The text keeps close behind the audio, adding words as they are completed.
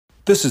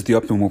This is the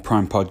Optimal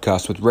Prime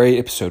Podcast with Ray,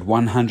 episode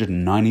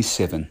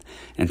 197,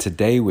 and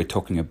today we're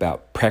talking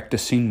about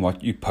practicing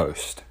what you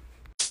post.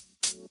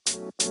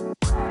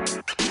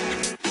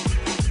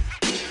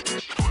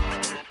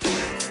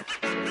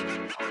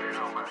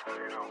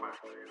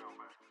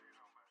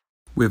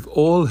 We've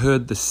all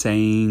heard the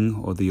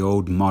saying or the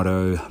old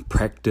motto,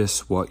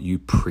 practice what you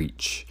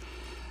preach.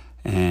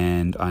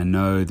 And I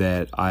know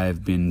that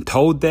I've been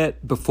told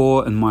that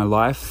before in my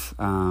life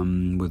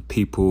with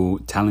people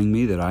telling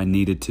me that I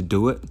needed to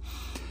do it.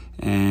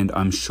 And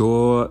I'm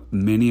sure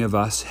many of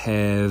us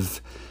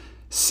have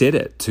said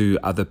it to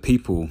other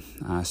people,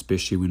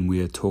 especially when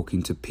we are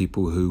talking to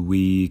people who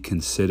we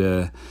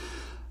consider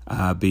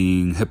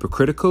being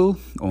hypocritical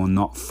or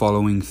not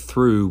following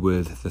through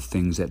with the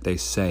things that they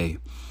say.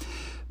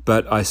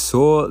 But I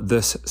saw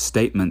this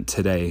statement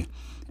today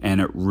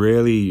and it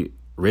really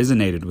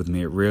resonated with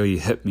me. It really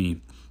hit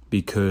me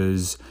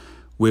because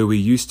where we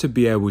used to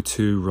be able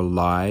to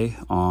rely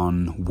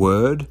on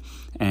word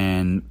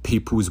and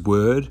people's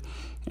word,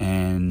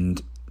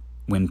 and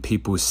when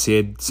people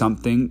said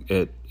something,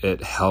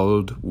 it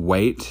held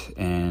weight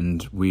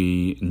and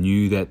we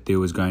knew that there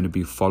was going to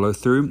be follow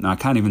through. Now, I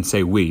can't even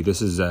say we,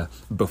 this is a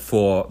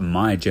before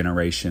my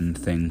generation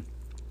thing.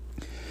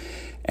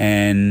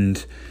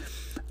 And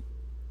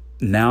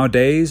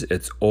nowadays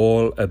it's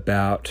all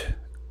about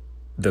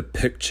the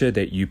picture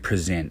that you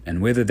present, and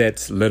whether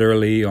that's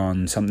literally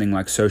on something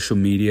like social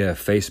media, a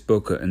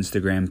Facebook or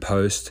Instagram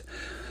post,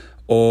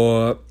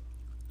 or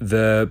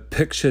the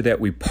picture that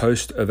we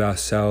post of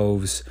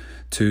ourselves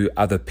to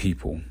other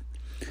people,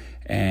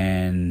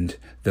 and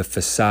the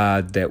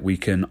facade that we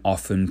can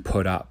often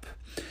put up.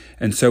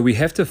 And so we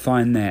have to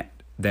find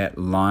that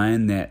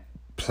line, that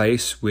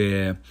place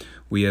where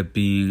we are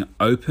being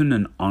open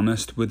and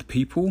honest with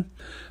people,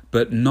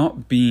 but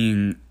not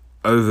being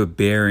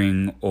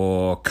overbearing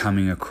or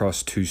coming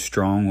across too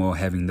strong or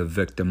having the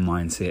victim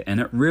mindset. And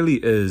it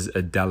really is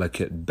a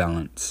delicate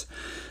balance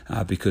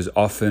because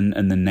often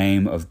in the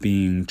name of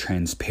being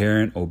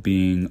transparent or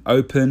being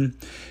open,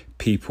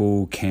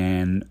 people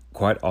can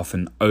quite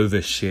often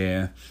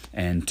overshare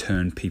and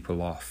turn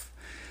people off.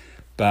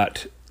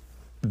 But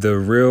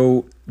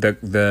the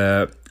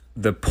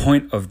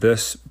point of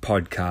this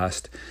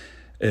podcast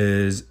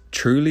is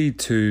truly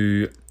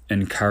to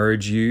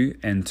encourage you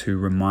and to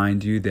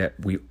remind you that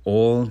we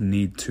all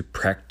need to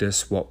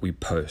practice what we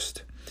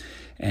post,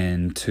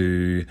 and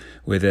to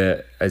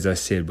whether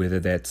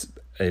that's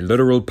a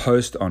literal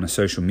post on a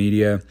social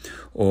media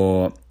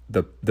or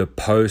the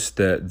post,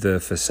 the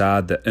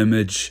facade, the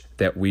image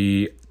that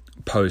we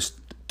post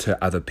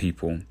to other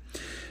people.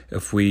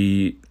 If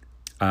we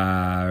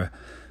are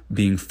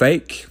being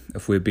fake,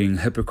 if we're being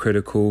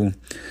hypocritical,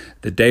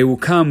 the day will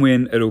come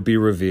when it'll be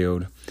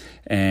revealed.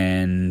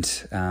 And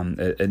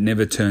it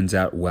never turns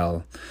out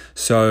well.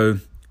 So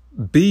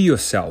be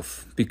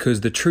yourself,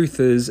 because the truth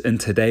is, in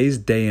today's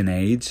day and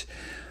age,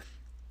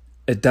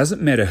 it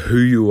doesn't matter who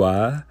you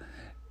are.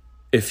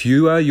 If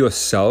you are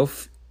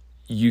yourself,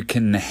 you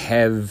can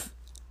have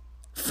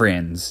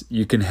friends,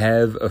 you can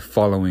have a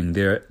following.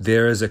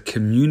 There is a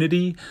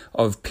community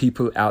of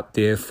people out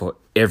there for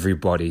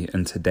everybody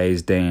in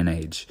today's day and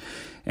age.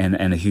 And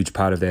a huge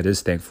part of that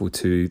is thankful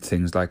to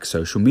things like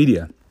social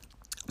media.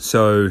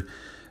 So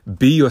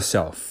be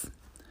yourself.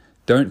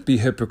 Don't be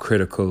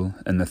hypocritical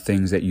in the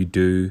things that you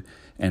do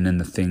and in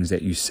the things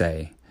that you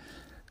say.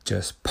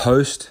 Just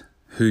post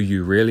who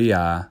you really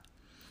are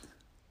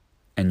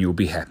and you'll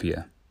be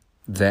happier.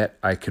 That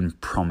I can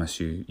promise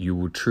you. You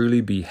will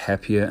truly be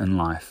happier in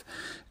life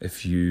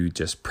if you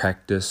just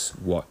practice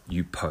what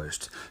you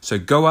post. So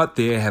go out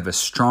there, have a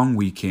strong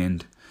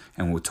weekend,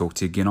 and we'll talk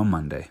to you again on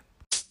Monday.